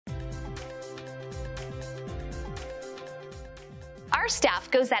Our staff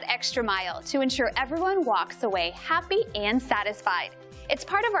goes that extra mile to ensure everyone walks away happy and satisfied. It's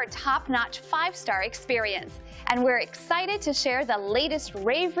part of our top-notch 5-star experience, and we're excited to share the latest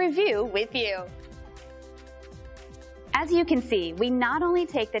rave review with you. As you can see, we not only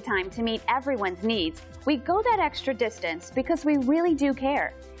take the time to meet everyone's needs, we go that extra distance because we really do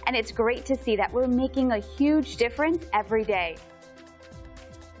care. And it's great to see that we're making a huge difference every day.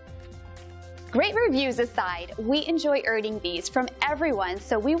 Great reviews aside, we enjoy earning these from everyone,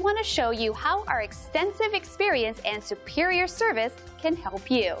 so we want to show you how our extensive experience and superior service can help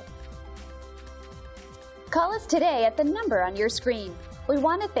you. Call us today at the number on your screen. We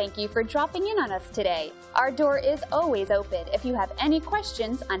want to thank you for dropping in on us today. Our door is always open if you have any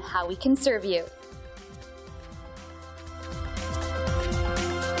questions on how we can serve you.